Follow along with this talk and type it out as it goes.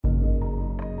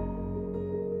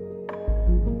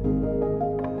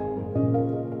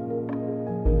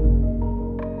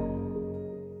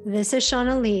This is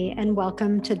Shauna Lee, and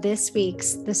welcome to this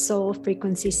week's The Soul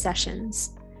Frequency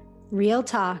Sessions. Real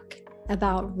talk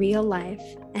about real life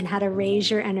and how to raise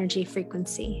your energy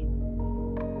frequency.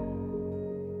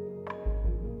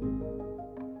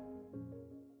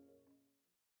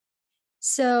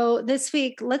 So this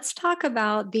week, let's talk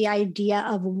about the idea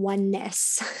of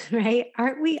oneness, right?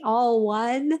 Aren't we all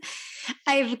one?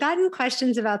 I've gotten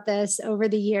questions about this over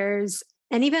the years,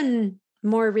 and even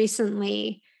more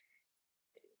recently,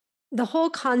 the whole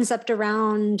concept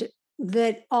around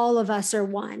that all of us are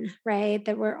one, right?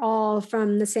 That we're all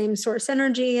from the same source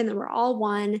energy and that we're all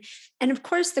one. And of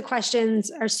course, the questions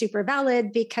are super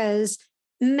valid because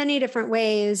many different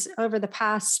ways over the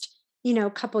past,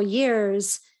 couple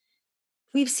years,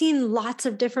 we've seen lots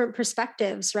of different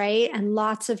perspectives, right? And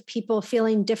lots of people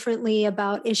feeling differently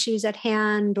about issues at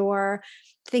hand or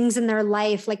things in their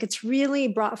life. Like it's really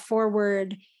brought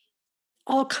forward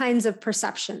all kinds of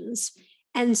perceptions.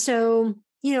 And so,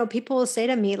 people will say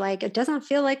to me, like, it doesn't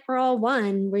feel like we're all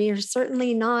one. We're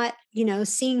certainly not,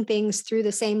 seeing things through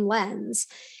the same lens.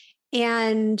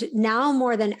 And now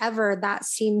more than ever, that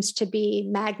seems to be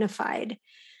magnified.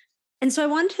 And so I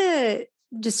want to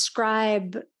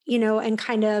describe, and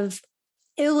kind of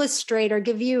illustrate or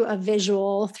give you a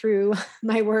visual through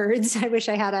my words. I wish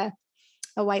I had a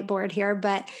whiteboard here,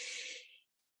 but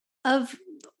of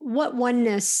what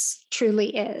oneness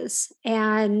truly is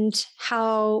and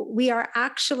how we are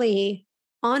actually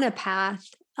on a path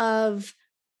of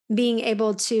being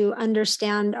able to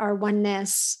understand our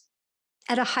oneness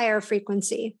at a higher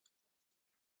frequency,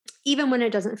 even when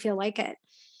it doesn't feel like it.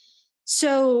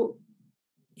 So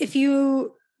if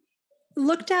you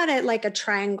looked at it like a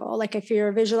triangle, like if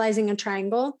you're visualizing a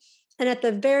triangle, and at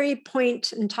the very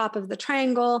point and top of the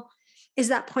triangle is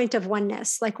that point of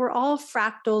oneness. Like we're all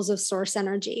fractals of source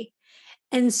energy.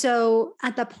 And so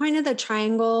at the point of the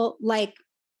triangle, like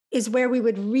is where we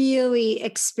would really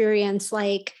experience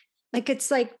like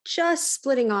it's like just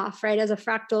splitting off, right? As a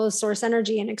fractal of source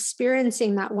energy and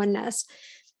experiencing that oneness.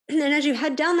 And then as you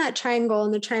head down that triangle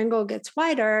and the triangle gets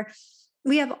wider,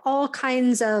 we have all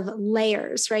kinds of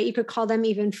layers, right? You could call them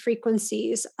even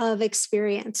frequencies of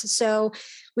experience. So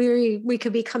we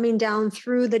could be coming down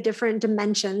through the different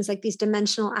dimensions, like these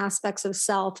dimensional aspects of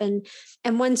self. And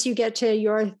once you get to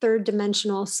your third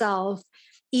dimensional self,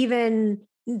 even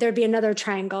there'd be another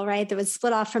triangle, right? That would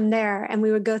split off from there. And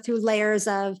we would go through layers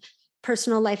of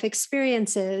personal life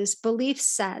experiences, belief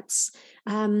sets,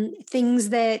 things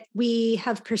that we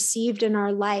have perceived in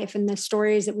our life and the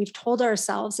stories that we've told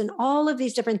ourselves and all of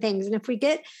these different things. And if we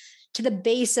get to the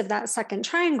base of that second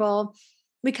triangle,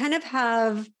 we kind of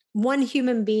have one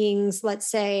human being's, let's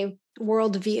say,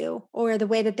 worldview or the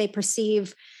way that they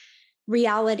perceive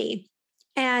reality.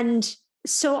 And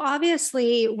so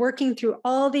obviously working through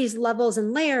all these levels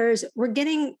and layers, we're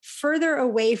getting further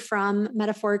away from,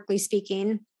 metaphorically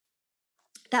speaking,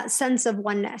 that sense of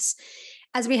oneness.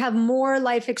 As we have more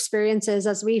life experiences,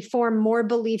 as we form more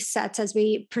belief sets, as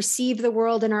we perceive the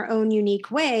world in our own unique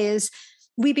ways,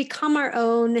 we become our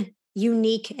own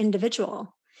unique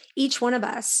individual. Each one of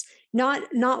us, not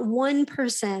one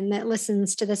person that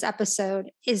listens to this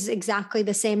episode is exactly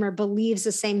the same or believes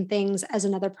the same things as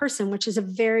another person, which is a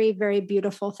very, very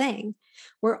beautiful thing.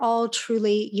 We're all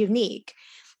truly unique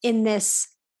in this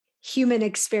human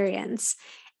experience.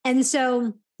 And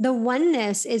so the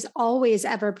oneness is always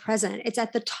ever present. It's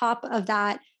at the top of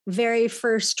that very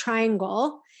first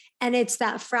triangle. And it's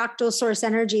that fractal source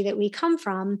energy that we come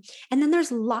from. And then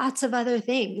there's lots of other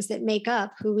things that make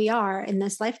up who we are in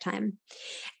this lifetime.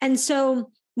 And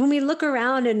so when we look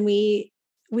around and we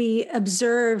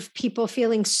observe people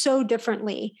feeling so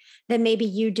differently than maybe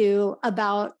you do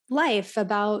about life,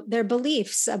 about their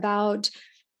beliefs, about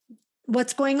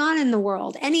what's going on in the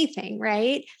world, anything,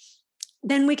 right?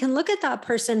 Then we can look at that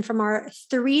person from our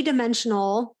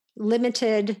three-dimensional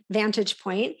limited vantage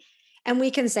point, and we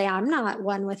can say, I'm not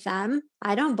one with them.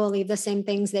 I don't believe the same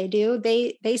things they do.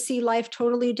 They see life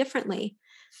totally differently.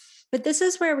 But this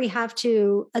is where we have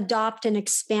to adopt an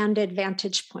expanded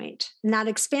vantage point. And that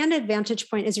expanded vantage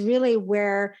point is really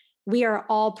where we are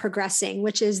all progressing,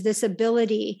 which is this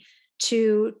ability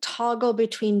to toggle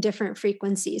between different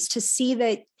frequencies, to see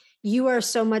that you are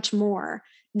so much more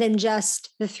than just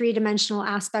the three-dimensional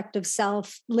aspect of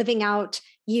self, living out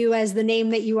you as the name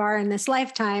that you are in this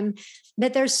lifetime,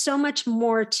 that there's so much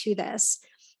more to this.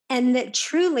 And that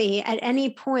truly at any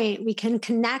point we can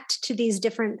connect to these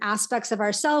different aspects of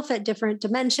ourself at different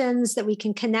dimensions, that we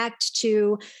can connect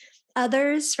to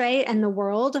others, right? And the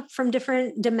world from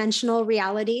different dimensional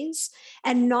realities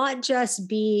and not just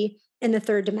be in the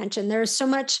third dimension. There's so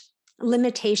much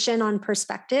limitation on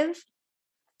perspective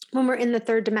when we're in the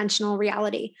third dimensional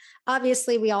reality.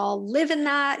 Obviously, we all live in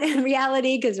that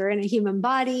reality because we're in a human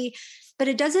body, but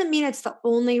it doesn't mean it's the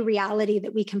only reality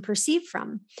that we can perceive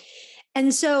from.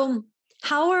 And so,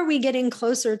 how are we getting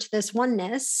closer to this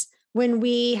oneness when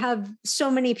we have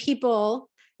so many people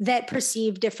that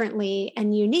perceive differently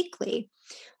and uniquely?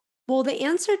 Well, the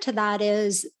answer to that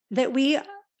is that we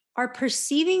are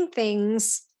perceiving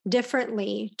things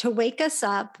differently to wake us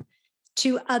up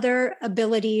to other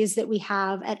abilities that we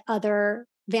have at other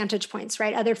vantage points,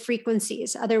 right? Other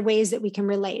frequencies, other ways that we can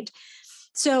relate.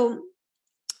 So,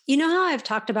 you know how I've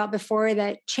talked about before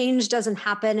that change doesn't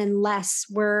happen unless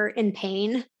we're in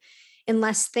pain,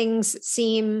 unless things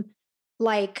seem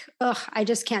like, I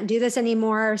just can't do this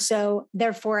anymore. So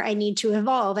therefore, I need to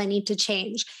evolve. I need to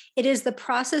change. It is the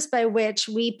process by which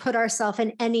we put ourselves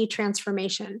in any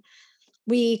transformation.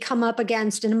 We come up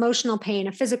against an emotional pain,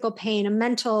 a physical pain, a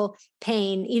mental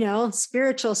pain,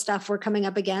 spiritual stuff we're coming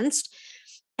up against.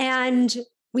 And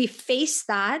we face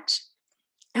that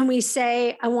and we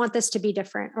say, I want this to be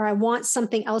different, or I want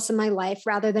something else in my life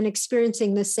rather than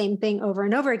experiencing the same thing over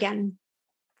and over again.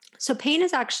 So pain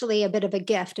is actually a bit of a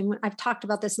gift. And I've talked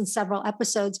about this in several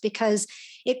episodes because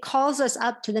it calls us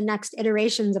up to the next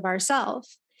iterations of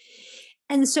ourselves.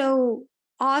 And so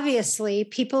obviously,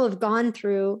 people have gone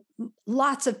through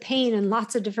lots of pain in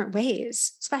lots of different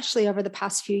ways, especially over the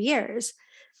past few years.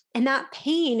 And that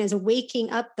pain is waking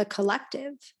up the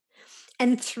collective.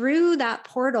 And through that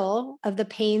portal of the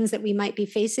pains that we might be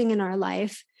facing in our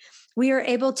life, we are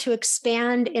able to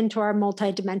expand into our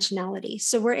multidimensionality.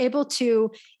 So we're able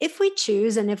to, if we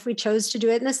choose, and if we chose to do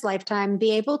it in this lifetime,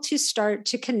 be able to start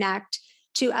to connect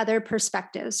to other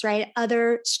perspectives, right?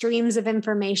 Other streams of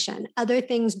information, other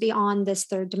things beyond this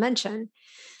third dimension.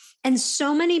 And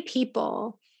so many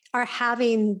people are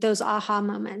having those aha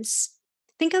moments.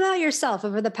 Think about yourself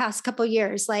over the past couple of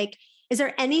years. Like, is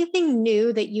there anything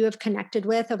new that you have connected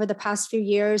with over the past few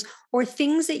years, or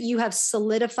things that you have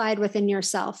solidified within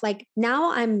yourself? Like,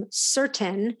 now I'm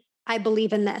certain I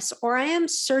believe in this, or I am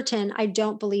certain I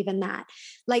don't believe in that.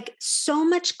 Like, so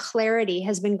much clarity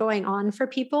has been going on for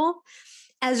people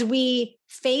as we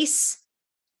face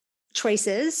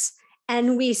choices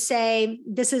and we say,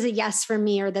 this is a yes for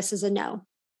me, or this is a no.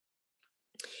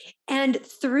 And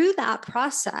through that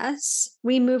process,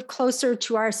 we move closer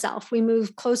to ourself. We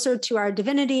move closer to our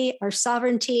divinity, our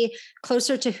sovereignty,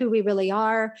 closer to who we really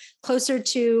are, closer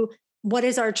to what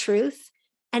is our truth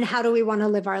and how do we want to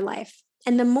live our life.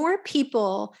 And the more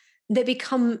people that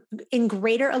become in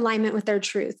greater alignment with their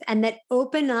truth and that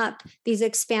open up these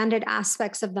expanded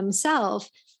aspects of themselves,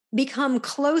 become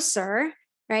closer,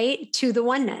 right, to the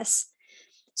oneness.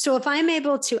 So if I'm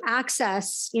able to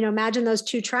access, imagine those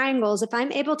two triangles, if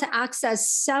I'm able to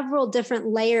access several different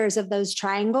layers of those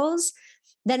triangles,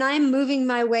 then I'm moving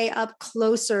my way up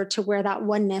closer to where that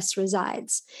oneness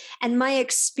resides. And my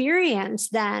experience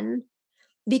then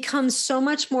becomes so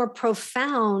much more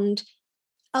profound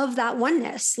of that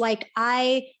oneness. Like,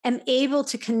 I am able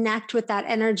to connect with that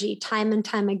energy time and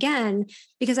time again,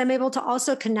 because I'm able to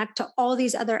also connect to all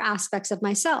these other aspects of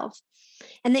myself.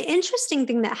 And the interesting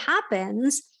thing that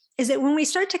happens is that when we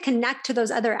start to connect to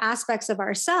those other aspects of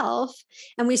ourselves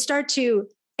and we start to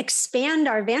expand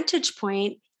our vantage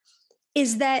point,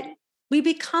 is that we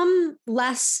become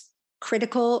less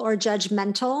critical or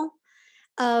judgmental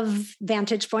of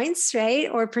vantage points, right?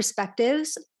 Or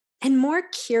perspectives, and more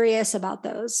curious about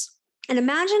those. And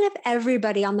imagine if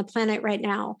everybody on the planet right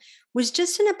now was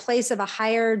just in a place of a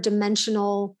higher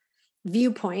dimensional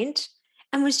viewpoint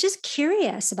and was just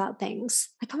curious about things.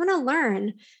 Like, I want to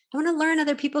learn. I want to learn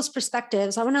other people's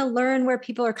perspectives. I want to learn where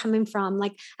people are coming from.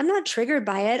 Like, I'm not triggered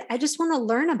by it. I just want to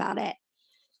learn about it.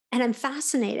 And I'm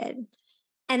fascinated.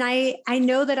 And I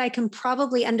know that I can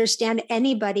probably understand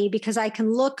anybody because I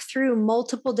can look through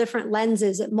multiple different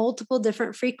lenses at multiple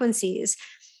different frequencies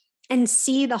and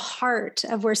see the heart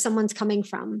of where someone's coming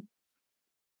from.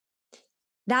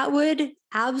 That would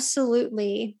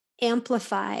absolutely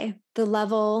amplify the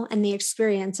level and the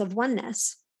experience of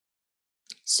oneness.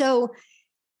 So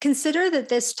consider that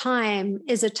this time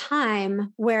is a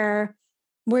time where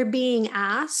we're being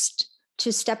asked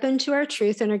to step into our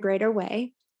truth in a greater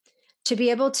way, to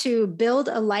be able to build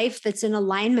a life that's in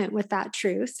alignment with that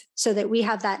truth so that we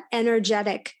have that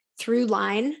energetic through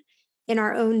line in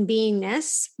our own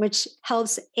beingness, which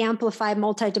helps amplify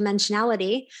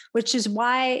multidimensionality, which is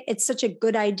why it's such a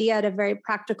good idea at a very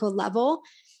practical level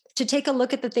to take a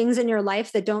look at the things in your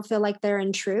life that don't feel like they're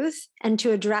in truth and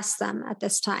to address them at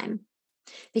this time,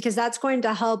 because that's going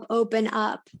to help open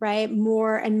up, right,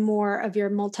 more and more of your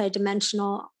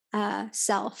multidimensional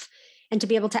self, and to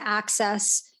be able to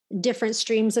access different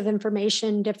streams of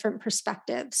information, different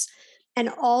perspectives. And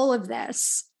all of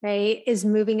this, right, is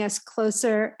moving us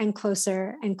closer and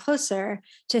closer and closer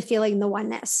to feeling the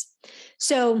oneness.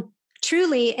 So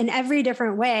truly, in every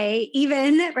different way,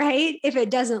 even, right, if it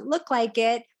doesn't look like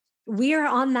it, we are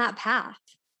on that path.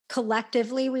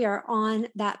 Collectively, we are on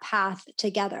that path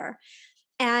together.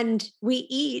 And we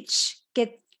each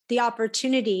get the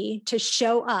opportunity to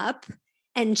show up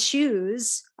and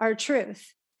choose our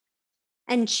truth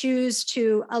and choose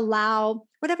to allow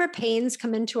whatever pains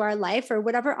come into our life or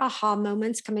whatever aha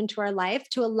moments come into our life,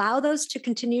 to allow those to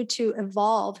continue to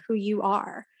evolve who you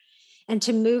are and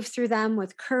to move through them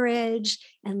with courage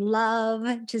and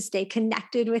love, to stay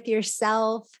connected with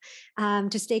yourself,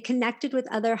 to stay connected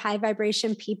with other high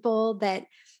vibration people that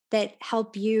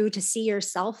help you to see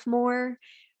yourself more,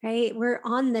 right? We're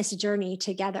on this journey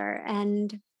together,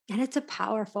 and it's a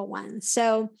powerful one.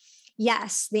 So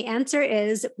yes, the answer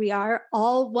is we are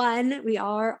all one. We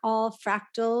are all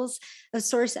fractals of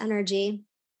source energy.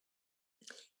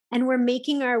 And we're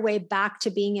making our way back to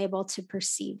being able to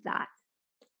perceive that.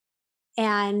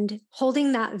 And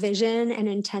holding that vision and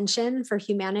intention for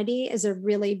humanity is a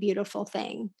really beautiful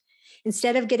thing.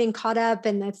 Instead of getting caught up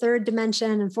in the third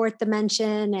dimension and fourth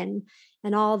dimension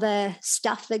and all the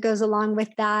stuff that goes along with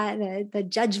that, the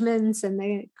judgments and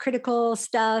the critical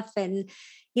stuff and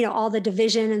all the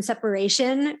division and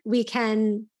separation, we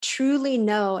can truly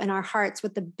know in our hearts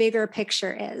what the bigger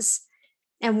picture is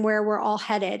and where we're all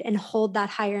headed, and hold that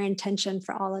higher intention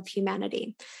for all of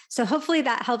humanity. So hopefully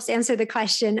that helps answer the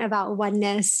question about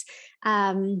oneness.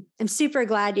 I'm super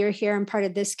glad you're here and part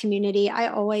of this community. I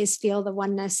always feel the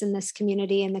oneness in this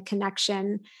community and the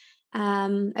connection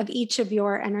of each of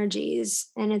your energies.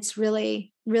 And it's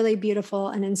really, really beautiful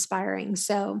and inspiring.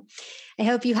 So I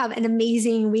hope you have an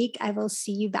amazing week. I will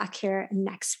see you back here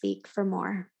next week for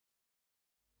more.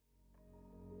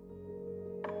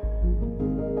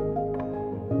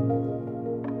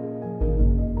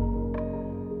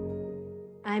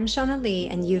 I'm Shauna Lee,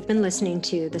 and you've been listening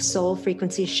to the Soul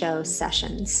Frequency Show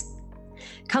Sessions.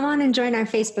 Come on and join our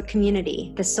Facebook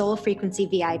community, the Soul Frequency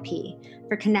VIP,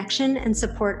 for connection and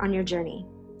support on your journey.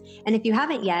 And if you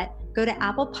haven't yet, go to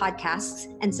Apple Podcasts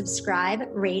and subscribe,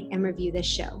 rate, and review this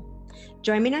show.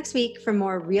 Join me next week for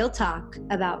more real talk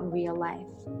about real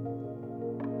life.